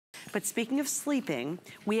But speaking of sleeping,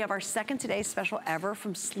 we have our second today special ever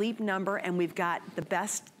from Sleep Number, and we've got the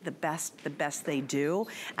best they do.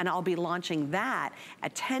 And I'll be launching that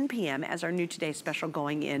at 10 p.m. as our new today special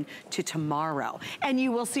going in to tomorrow. And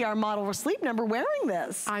you will see our model for Sleep Number wearing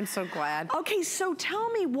this. I'm so glad. Okay, so tell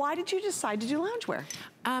me, why did you decide to do loungewear?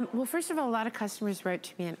 Well, first of all, a lot of customers wrote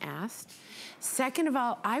to me and asked. Second of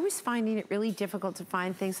all, I was finding it really difficult to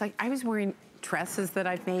find things. Like, I was wearing dresses that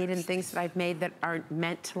I've made and things that I've made that aren't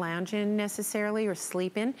meant to lounge in necessarily or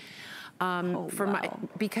sleep in.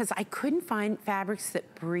 Because I couldn't find fabrics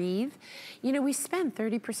that breathe. You know, we spend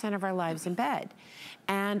 30% of our lives in bed.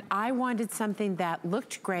 And I wanted something that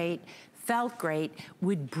looked great, felt great,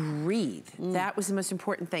 would breathe. That was the most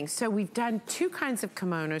important thing. So we've done 2 kinds of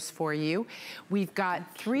kimonos for you. We've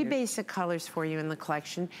got 3 basic colors for you in the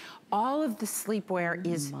collection. All of the sleepwear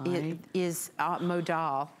is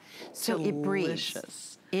modal, so Delicious. It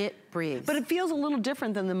breathes. It breathes. But it feels a little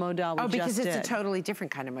different than the modal we just did. Oh, because it's a totally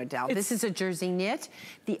different kind of modal. This is a jersey knit.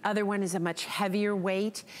 The other one is a much heavier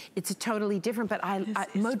weight. It's a totally different, but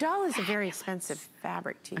modal is a very expensive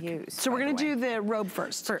fabric to use. So we're gonna do the robe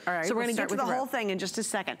first. All right, so we're gonna get to the whole thing in just a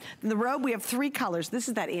second. The robe, we have 3 colors. This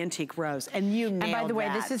is that antique rose, and you nailed that. And by the way,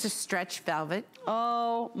 this is a stretch velvet.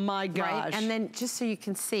 Oh my gosh. Right? And then just so you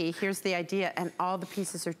can see, here's the idea, and all the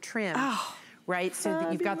pieces are trimmed. Oh. Right, so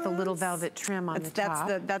that you've got the little velvet trim on the top.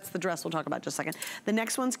 That's the dress we'll talk about just a second. The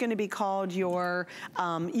next one's gonna be called your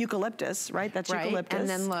eucalyptus, right? That's eucalyptus. And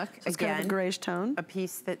then look, so it's kind of a grayish tone. A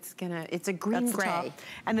piece that's gonna, it's a green gray.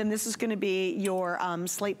 And then this is gonna be your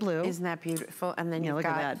slate blue. Isn't that beautiful? And then you've look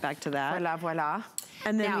got, at that, back to that. Voila, voila.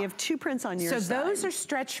 And then we have 2 prints on your side. So those are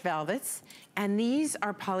stretch velvets, and these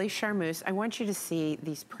are poly charmeuse. I want you to see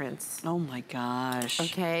these prints. Oh my gosh.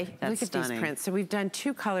 Okay, that's look at these prints. So we've done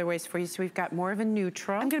 2 colorways for you. So we've got more of a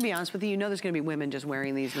neutral. I'm gonna be honest with you, you know there's gonna be women just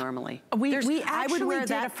wearing these normally. We actually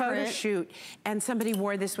did a photo shoot, and somebody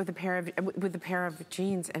wore this with a pair of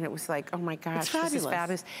jeans, and it was like, oh my gosh, this is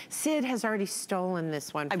fabulous. Sid has already stolen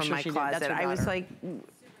this one from my closet. I was like,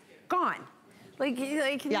 gone. Yeah,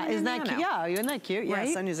 isn't that cute? Yeah, isn't that cute? Yeah,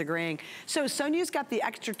 right? Sonia's agreeing. So Sonia's got the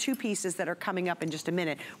extra 2 pieces that are coming up in just a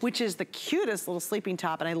minute, which is the cutest little sleeping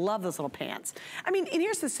top, and I love those little pants. I mean, and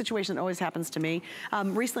here's the situation that always happens to me.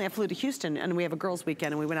 Recently I flew to Houston, and we have a girls'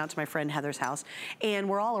 weekend, and we went out to my friend Heather's house, and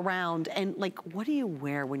we're all around, and like, what do you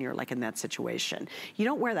wear when you're like in that situation? You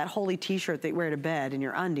don't wear that holy t-shirt that you wear to bed in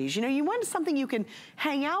your undies. You know, you want something you can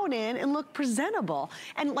hang out in and look presentable.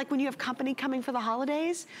 And like when you have company coming for the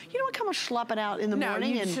holidays, you don't come schlepping out in the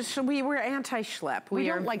morning. No, we were anti-schlep. We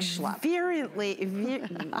don't like schlep.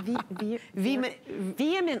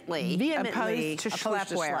 Vehemently opposed to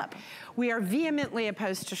schlepwear. We are vehemently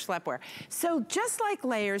opposed to schlepwear. So just like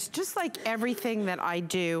layers, just like everything that I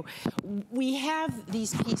do, we have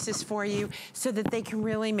these pieces for you so that they can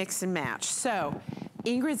really mix and match. So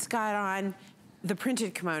Ingrid's got on the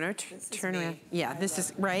printed kimono. Turn around. Yeah, this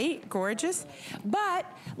is right, gorgeous. But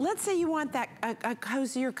let's say you want that a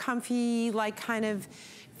cozier, comfy, like kind of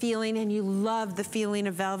feeling, and you love the feeling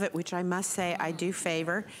of velvet, which I must say I do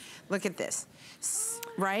favor. Look at this.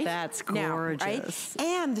 Right? That's gorgeous. Now, right?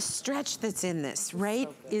 And the stretch that's in this, right,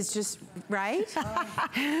 is just, right?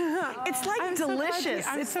 It's like delicious.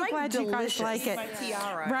 I'm so glad you guys like it.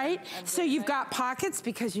 Right? So you've got pockets,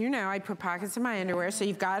 because you know I put pockets in my underwear, so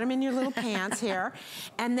you've got them in your little pants here.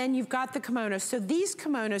 And then you've got the kimono. So these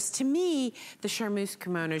kimonos, to me, the charmeuse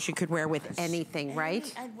kimonos you could wear with anything,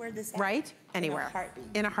 right? I'd wear this right? Anywhere.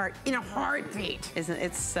 In a heartbeat. Isn't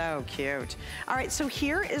it so cute? All right, so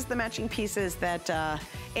here is the matching pieces that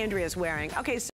Andrea's wearing. Okay. So